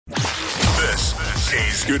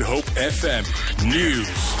Good Hope FM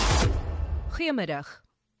News. Goeiemiddag.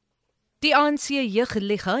 Die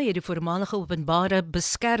ANC-Jeugliga het die voormalige Openbare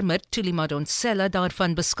Beskermer Thuli Madonsela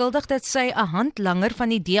daarvan beskuldig dat sy 'n handlanger van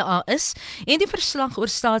die DA is en die verslag oor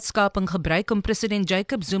staatskaping gebruik om president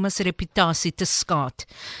Jacob Zuma se reputasie te skaad.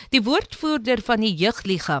 Die woordvoerder van die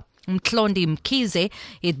Jeugliga, Thuli Madonsela,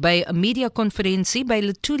 het by 'n mediakonferensie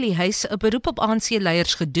by Thuli huis 'n beroep op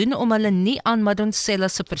ANC-leiers gedoen om hulle nie aan Madonsela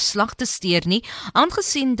se verslag te steur nie,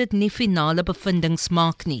 aangesien dit nie finale bevindings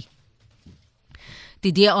maak nie.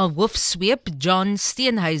 Die DA-hoofsweep John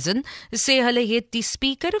Steenhuisen sê hulle het die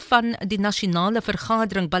speaker van die nasionale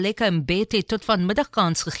vergadering Baleka Mbete tot vanmiddag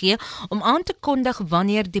kans gegee om aan te kondig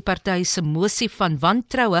wanneer die party se mosie van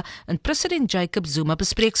wantroue in president Jacob Zuma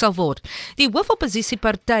bespreek sal word. Die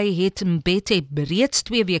hoofopposisieparty het Mbete reeds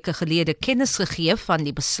 2 weke gelede kennis gegee van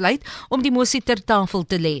die besluit om die mosie ter tafel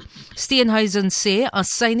te lê. Steenhuisen sê as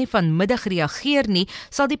sy nie vanmiddag reageer nie,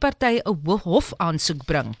 sal die party 'n hofaansoek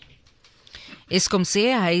bring. Eskom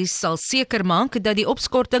sê hy sal seker maak dat die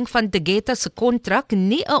opskorting van Tegeta se kontrak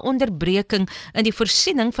nie 'n onderbreking in die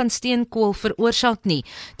voorsiening van steenkool veroorsaak nie.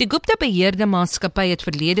 Die Gupta beheerde maatskappy het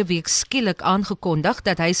verlede week skielik aangekondig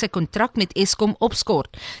dat hy sy kontrak met Eskom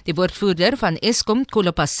opskort. Die woordvoerder van Eskom,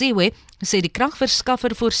 Kolopasiwe, sê die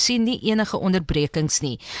kragverskaffer voorsien nie enige onderbrekings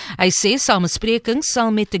nie. Hy sê samesprekings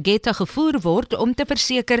sal met Tegeta gevoer word om te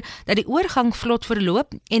verseker dat die oorgang vlot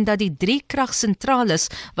verloop en dat die 3 kragsentrales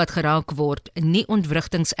wat geraak word nie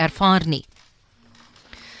ontwrigtings ervaar nie.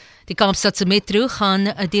 Die Kaapstadse Metro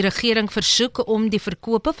gaan die regering versoek om die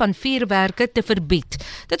verkope van vuurwerke te verbied.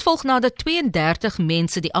 Dit volg nadat 32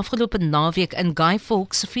 mense die afgelope naweek in Guy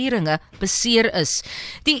Fawkes vieringe beseer is.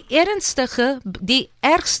 Die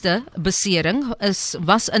ergste besering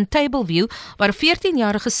was in Tableview, waar 'n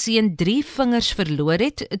 14-jarige seun 3 vingers verloor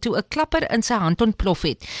het toe 'n klapper in sy hand ontplof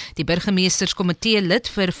het. Die burgemeesterskomitee lid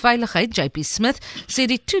vir veiligheid, JP Smith, sê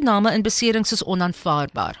die toename in beserings is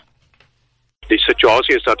onaanvaarbaar. Die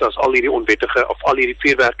situasie is dat as al hierdie onwettige of al hierdie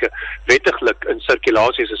vuurwerke wettiglik in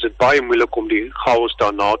sirkulasie is dit baie moeilik om die chaos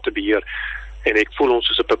daarna te beheer. En ek voel ons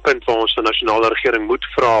is op 'n punt waar ons die nasionale regering moet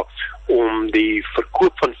vra om die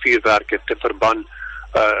verkoop van vuurwerke te verban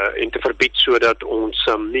en te verbied sodat ons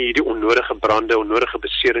nie die onnodige brande, onnodige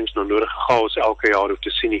beserings en onnodige chaos elke jaar hoef te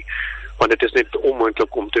sien nie, want dit is net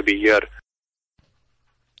onmoontlik om te beheer.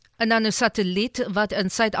 En dan 'n satelliet wat in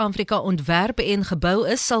Suid-Afrika ontwerp en gebou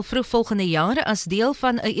is, sal vroeg volgende jaar as deel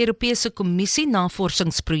van 'n Europese Kommissie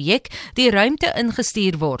navorsingsprojek die ruimte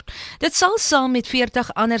ingestuur word. Dit sal saam met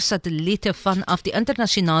 40 ander satelliete vanaf die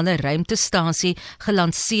internasionale ruimtestasie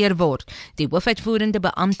gelanseer word. Die hoofuitvoerende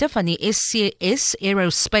beampte van die SCS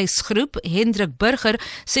Aerospace Groep, Hendrik Burger,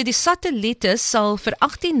 sê die satelliete sal vir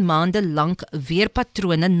 18 maande lank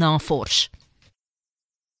weerpatrone navors.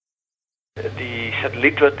 Die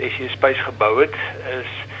satelliet wat SC Space gebou het,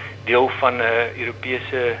 is deel van 'n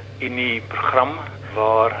Europese Unie program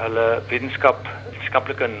waar hulle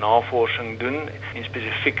wetenskaplike navorsing doen en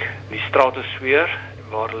spesifiek die stratosfeer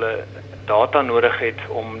waar hulle data nodig het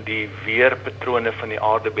om die weerpatrone van die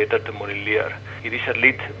aarde beter te modelleer. Hierdie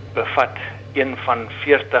satelliet bevat een van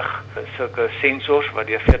 40 sulke sensors wat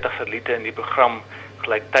deur 40 satelliete in die program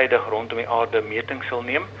gelyktydig rondom die aarde metings sal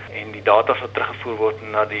neem en die data sal teruggevoer word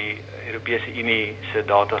na die Europese Unie se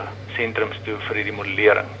datasentrums toe vir die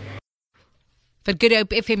modellering. Vir Good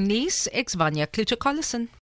Hope FM News, ek's Vanya Klutje-Collison.